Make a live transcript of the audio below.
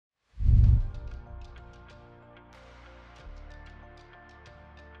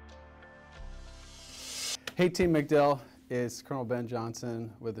Hey Team MacDill, it's Col Benjamin Jonsson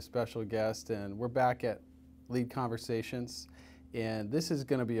with a special guest, and we're back at Lead Conversations. And this is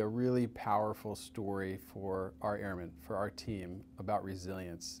going to be a really powerful story for our airmen, for our team, about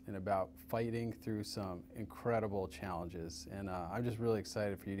resilience and about fighting through some incredible challenges. And I'm just really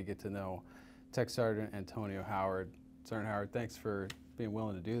excited for you to get to know TSgt Antonio Howard. Sergeant Howard, thanks for being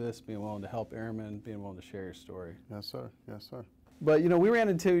willing to do this, being willing to help airmen, being willing to share your story. Yes, sir. Yes, sir. But, you know, we ran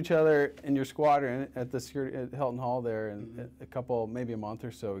into each other in your squadron at the security at Hilton Hall there and a couple, maybe a month or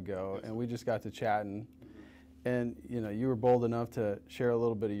so ago, and we just got to chatting. And, you know, you were bold enough to share a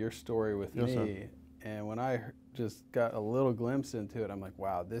little bit of your story with me. Sir. And when I just got a little glimpse into it, I'm like,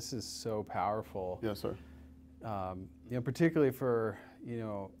 wow, this is so powerful. Yes, sir. You know, particularly for, you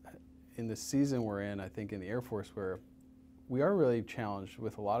know, in the season we're in, I think in the Air Force, where we are really challenged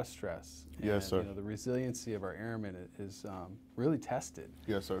with a lot of stress. Yes, sir. You know, the resiliency of our airmen is really tested.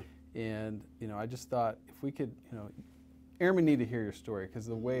 Yes, sir. And, you know, I just thought if we could, you know, airmen need to hear your story, because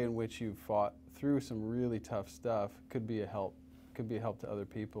the way in which you fought through some really tough stuff could be a help to other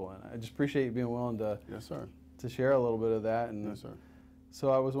people. And I just appreciate you being willing to, Yes, sir. to share a little bit of that. And Yes, sir.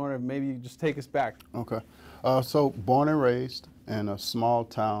 so I was wondering if maybe you just take us back. Okay. So born and raised in a small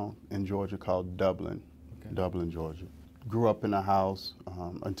town in Georgia called Dublin, Dublin, Georgia. Grew up in a house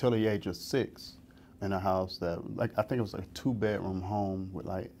until the age of 6 in a house that, like, I think it was like a 2-bedroom home with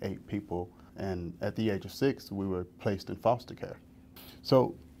like 8 people. And at the age of 6, we were placed in foster care.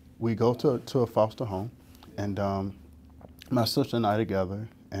 So we go to a foster home, and my sister and I together,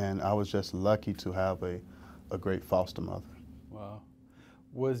 and I was just lucky to have a great foster mother. Wow.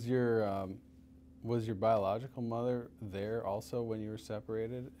 Was your biological mother there also when you were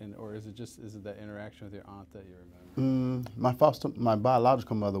separated, or is it that interaction with your aunt that you remember? My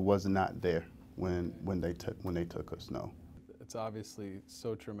biological mother was not there when they took us. No. It's obviously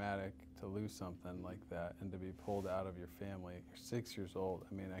so traumatic to lose something like that and to be pulled out of your family. You're 6 years old.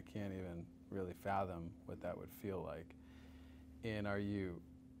 I mean, I can't even really fathom what that would feel like. And are you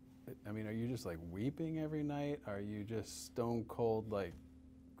just like weeping every night? Are you just stone cold, like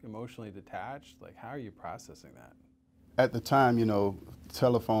emotionally detached? Like, how are you processing that? At the time, you know,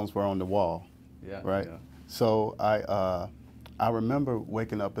 telephones were on the wall. Yeah. Right. Yeah. So I remember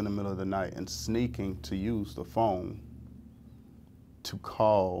waking up in the middle of the night and sneaking to use the phone to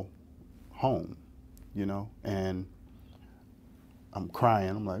call home, you know, and I'm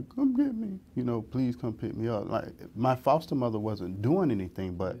crying. I'm like, come get me, you know, please come pick me up. Like, my foster mother wasn't doing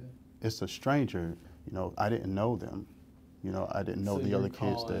anything, but it's a stranger, you know, I didn't know them. You know, I didn't know the other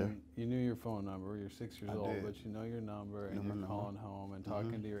kids there. You knew your phone number. You're 6 years old, did. but you know your number, and you're calling home and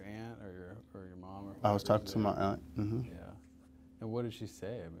talking to your aunt or your mom or. I was talking to my aunt. Yeah. And what did she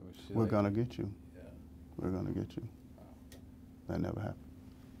say? I mean, was she We're like, gonna get you. Yeah. We're gonna get you. That never happened.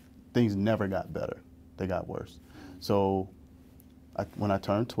 Things never got better. They got worse. So when I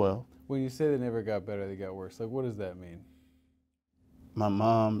turned 12. When you say they never got better, they got worse, like, what does that mean? My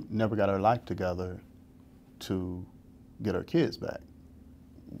mom never got her life together to get her kids back.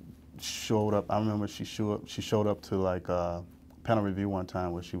 Showed up, I remember she showed up to like a panel review one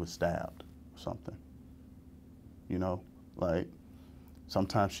time where she was stabbed or something. You know, like,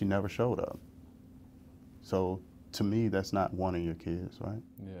 sometimes she never showed up. So to me, that's not wanting your kids, right?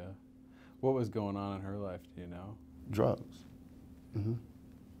 Yeah. What was going on in her life, do you know? Drugs.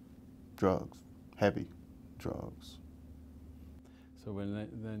 Drugs. Heavy drugs. So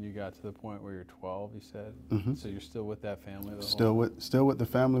then you got to the point where you're 12, you said? So you're still with that family? Still with the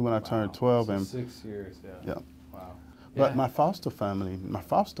family when I turned 12. So and 6 years, yeah. Yeah. Wow. But my foster family, my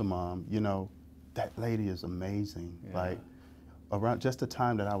foster mom, you know, that lady is amazing. Yeah. Like, around just the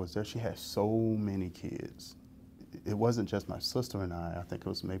time that I was there, she had so many kids. It wasn't just my sister and I think it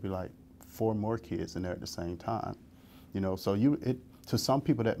was maybe like 4 more kids in there at the same time. You know, so to some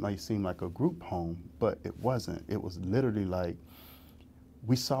people that might seem like a group home, but it wasn't. It was literally like,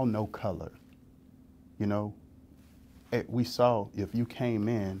 we saw no color, you know. We saw, if you came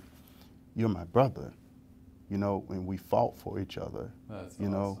in, you're my brother, you know, and we fought for each other. That's you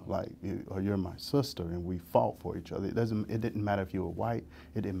know, awesome. like, or you're my sister, and we fought for each other. It didn't matter if you were white,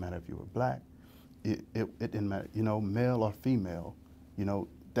 it didn't matter if you were black, it didn't matter, you know, male or female, you know,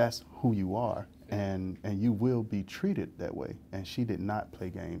 that's who you are, and you will be treated that way. And she did not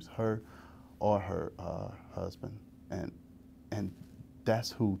play games, her or her husband, and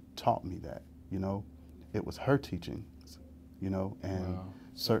that's who taught me that, you know. It was her teaching, you know, and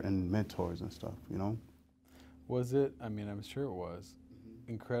certain mentors and stuff, you know. Was it, I mean, I'm sure it was,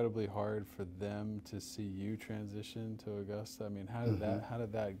 incredibly hard for them to see you transition to Augusta? I mean, how did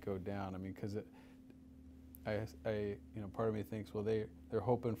that go down? I mean, because you know, part of me thinks, well, they're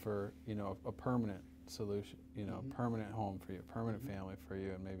hoping for, you know, a permanent solution, you know, permanent home for you, permanent family for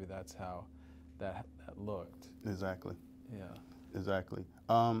you, and maybe that's how that looked. Exactly. Yeah. Exactly.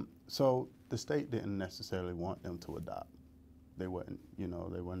 So the state didn't necessarily want them to adopt. They weren't, you know,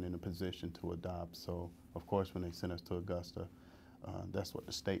 they weren't in a position to adopt. So of course, when they sent us to Augusta, that's what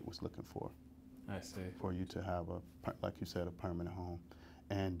the state was looking for. I see. For you to have like you said, a permanent home.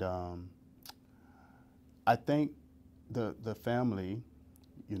 And I think the family,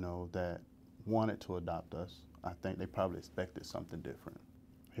 you know, that wanted to adopt us, I think they probably expected something different.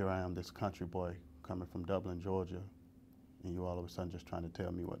 Here I am, this country boy coming from Dublin, Georgia, and you all of a sudden just trying to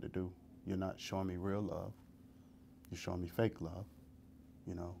tell me what to do. You're not showing me real love. You're showing me fake love.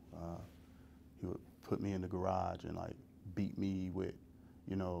 You know, he would put me in the garage and like beat me with,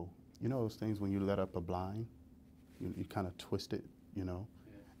 you know those things when you let up a blind, you kind of twist it, you know,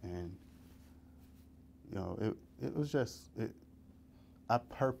 and you know it was just I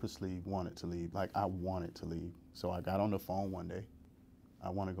purposely wanted to leave. Like I wanted to leave. So I got on the phone one day. I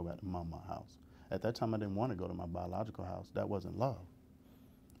want to go back to Mama's house. At that time, I didn't want to go to my biological house. That wasn't love.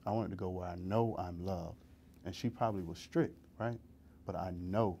 I wanted to go where I know I'm loved. And she probably was strict, right? But I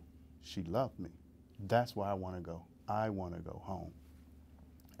know she loved me. That's where I want to go. I want to go home.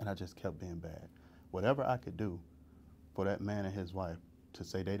 And I just kept being bad. Whatever I could do for that man and his wife to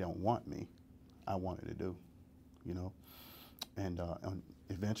say they don't want me, I wanted to do, you know? And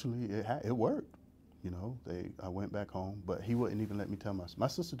eventually it worked, you know? I went back home, but he wouldn't even let me tell my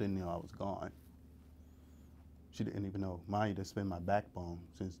sister didn't know I was gone. She didn't even know. Maya has been my backbone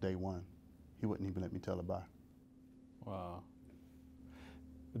since day one. He wouldn't even let me tell her bye. Wow.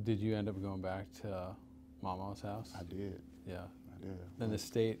 Did you end up going back to Mama's house? I did. Yeah. I did. Then the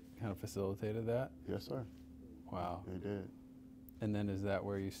state kind of facilitated that? Yes, sir. Wow. They did. And then is that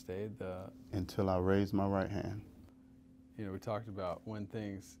where you stayed? Until I raised my right hand. You know, we talked about when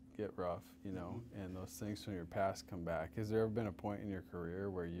things get rough, you know, and those things from your past come back. Has there ever been a point in your career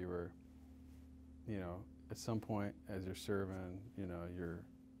where you were, you know, at some point as you're serving, you know, you're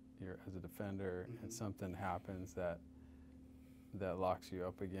as a defender, and something happens that locks you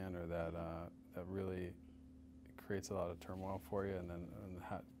up again, or that really creates a lot of turmoil for you, and then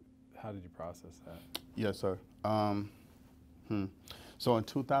how did you process that? Yes, sir. So in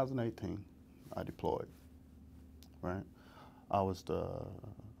 2018, I deployed. Right, I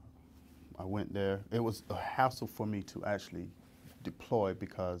went there. It was a hassle for me to actually deploy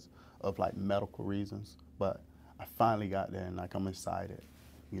because of like medical reasons, but I finally got there and like I'm excited.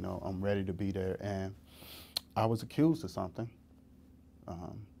 You know, I'm ready to be there, and I was accused of something,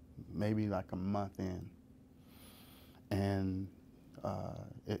 maybe like a month in, and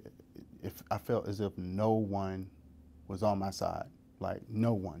if I felt as if no one was on my side, like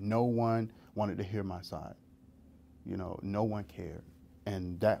no one wanted to hear my side. You know, no one cared,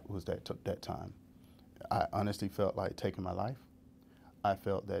 and that took that time. I honestly felt like taking my life. I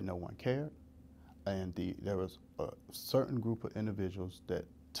felt that no one cared, and there was a certain group of individuals that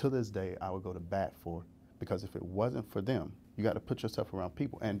to this day I would go to bat for, because if it wasn't for them, you got to put yourself around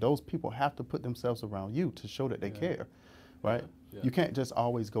people, and those people have to put themselves around you to show that they care, right? Yeah. You can't just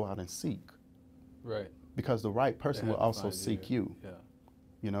always go out and seek, right? Because the right person will also seek you. Yeah.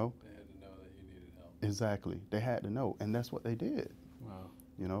 You know. They had to know that you needed help. Exactly, they had to know, and that's what they did. Wow.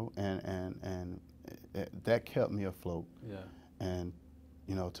 You know, and that kept me afloat. Yeah. And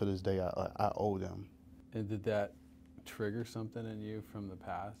you know, to this day, I owe them. And did that trigger something in you from the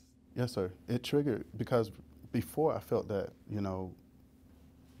past? Yes, sir. It triggered because before I felt that, you know,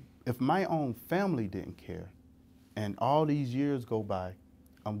 if my own family didn't care, and all these years go by,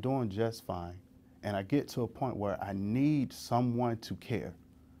 I'm doing just fine, and I get to a point where I need someone to care,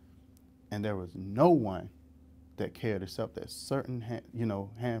 and there was no one that cared except that certain,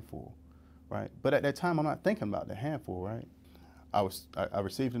 handful, right? But at that time, I'm not thinking about the handful, right? I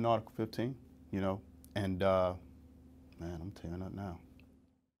received an Article 15, you know, and man, I'm tearing up now.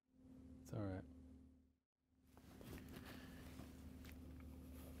 It's all right.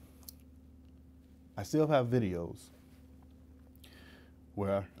 I still have videos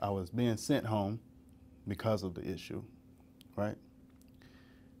where I was being sent home because of the issue, right?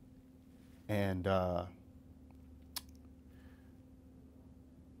 And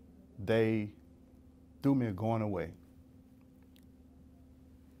they threw me a going away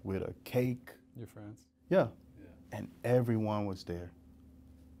with a cake. Your friends? Yeah. And everyone was there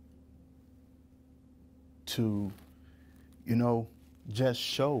to, you know, just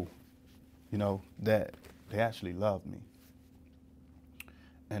show, you know, that they actually loved me.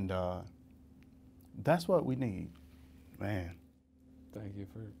 And that's what we need, man. Thank you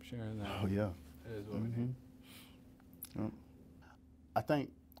for sharing that. Oh, yeah. It is what we need. I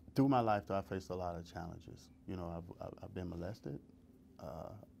think through my life, though, I faced a lot of challenges. You know, I've been molested.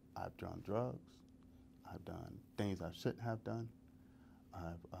 I've done drugs. I've done things I shouldn't have done.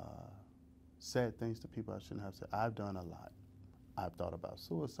 I've said things to people I shouldn't have said. I've done a lot. I've thought about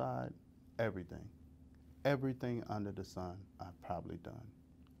suicide, everything. Everything under the sun, I've probably done.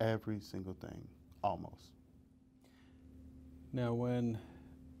 Every single thing, almost. Now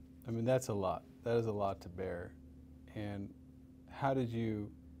I mean, that's a lot. That is a lot to bear. And how did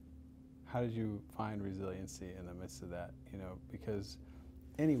you find resiliency in the midst of that? You know, because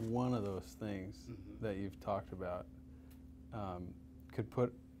any one of those things that you've talked about could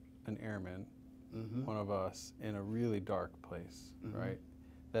put an airman, one of us, in a really dark place, right?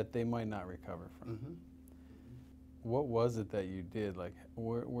 That they might not recover from. What was it that you did? Like,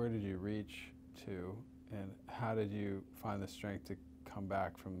 where did you reach to, and how did you find the strength to come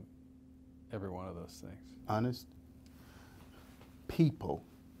back from every one of those things? Honest, people.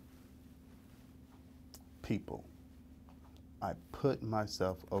 I put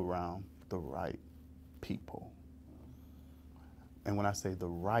myself around the right people. And when I say the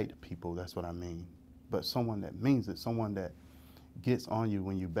right people, that's what I mean. But someone that means it, someone that gets on you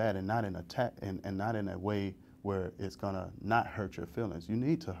when you're bad, and not in attack, and not in a way where it's gonna not hurt your feelings. You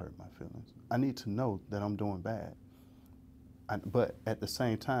need to hurt my feelings. I need to know that I'm doing bad. But at the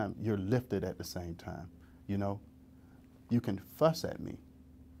same time, you're lifted at the same time. You know, you can fuss at me,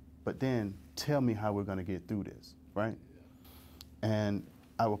 but then tell me how we're gonna get through this, right? And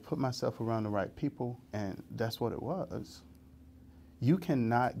I will put myself around the right people, and that's what it was. You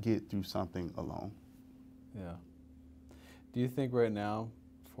cannot get through something alone. Yeah. Do you think right now,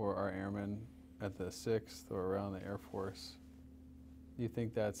 for our airmen at the 6th or around the Air Force, do you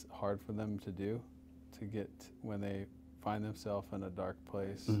think that's hard for them to do, to get when they find themselves in a dark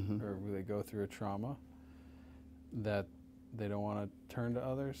place or really go through a trauma, that they don't want to turn to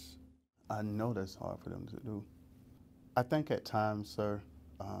others? I know that's hard for them to do. I think at times, sir,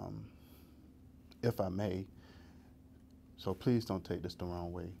 if I may, so please don't take this the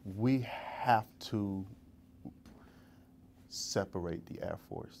wrong way, we have to separate the Air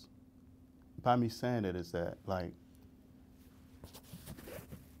Force. By me saying it is that, like,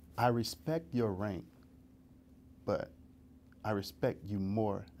 I respect your rank, but I respect you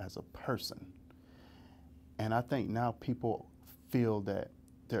more as a person. And I think now people feel that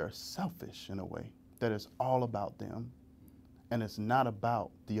they're selfish in a way, that it's all about them, and it's not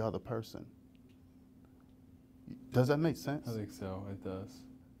about the other person. Does that make sense? I think so, it does.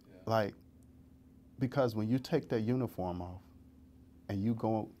 Like, because when you take that uniform off and you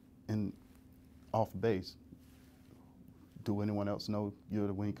go in off base, do anyone else know you're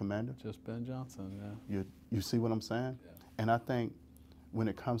the wing commander? Just Ben Jonsson, yeah. You see what I'm saying? Yeah. And I think when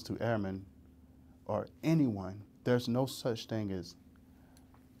it comes to airmen or anyone, there's no such thing as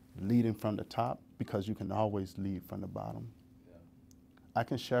leading from the top, because you can always lead from the bottom. Yeah. I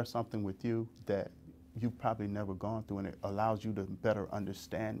can share something with you that you've probably never gone through, and it allows you to better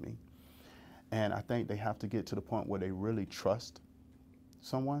understand me. And I think they have to get to the point where they really trust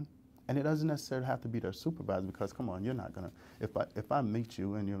someone. And it doesn't necessarily have to be their supervisor, because come on, you're not gonna, if I meet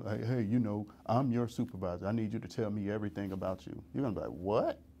you and you're like, hey, you know, I'm your supervisor, I need you to tell me everything about you. You're gonna be like,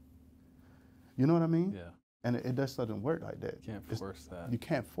 what? You know what I mean? Yeah. And it just doesn't work like that. You can't force that. You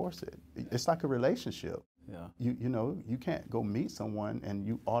can't force it. It's like a relationship. Yeah. You know, you can't go meet someone and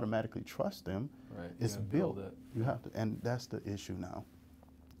you automatically trust them. Right. It's built. You have to, and that's the issue now.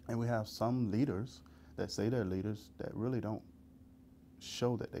 And we have some leaders that say they're leaders that really don't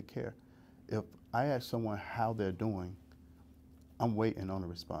show that they care. If I ask someone how they're doing, I'm waiting on a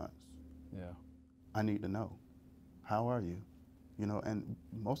response. Yeah. I need to know, how are you? You know, and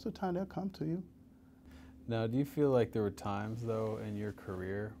most of the time they'll come to you. Now, do you feel like there were times, though, in your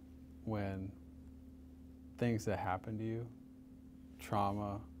career when things that happened to you,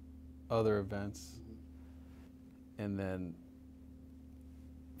 trauma, other events, and then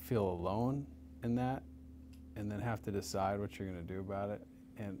feel alone in that, and then have to decide what you're going to do about it?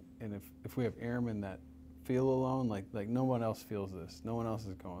 And if we have airmen that feel alone, like no one else feels this, no one else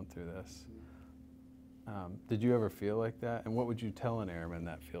is going through this, did you ever feel like that? And what would you tell an airman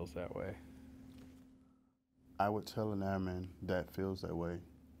that feels that way? I would tell an airman that feels that way,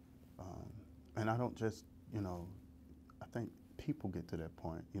 and I don't just, you know, I think people get to that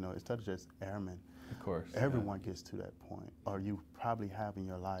point, you know, instead of just airmen. Of course. Everyone gets to that point, or you probably have in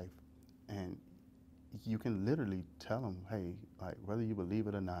your life, and you can literally tell them, hey, like, whether you believe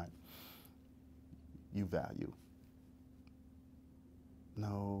it or not, you value.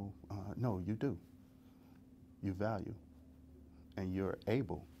 No, no, you do. You value, and you're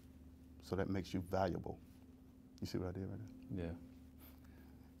able, so that makes you valuable. You see what I did right there? Yeah.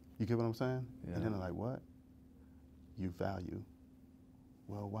 You get what I'm saying? Yeah. And then they're like, what? You value.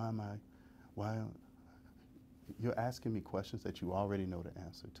 Well, why? You're asking me questions that you already know the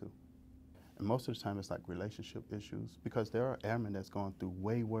answer to. And most of the time it's like relationship issues, because there are airmen that's gone through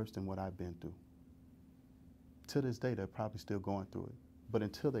way worse than what I've been through. To this day, they're probably still going through it. But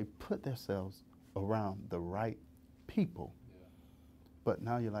until they put themselves around the right people, yeah. But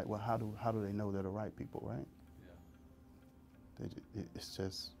now you're like, well, how do they know they're the right people, right? Yeah. It's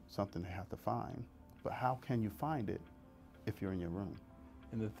just something they have to find. But how can you find it if you're in your room?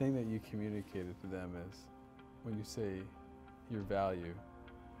 And the thing that you communicated to them is, when you say your value,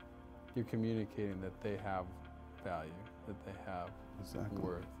 you're communicating that they have value, that they have exactly.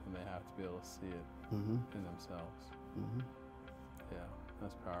 worth, and they have to be able to see it in themselves. Yeah,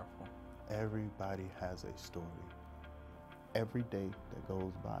 that's powerful. Everybody has a story. Every day that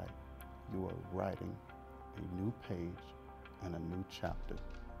goes by, you are writing a new page and a new chapter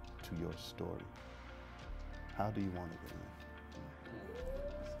to your story. How do you want it to end?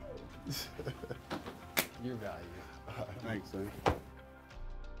 Your value. Thanks, man.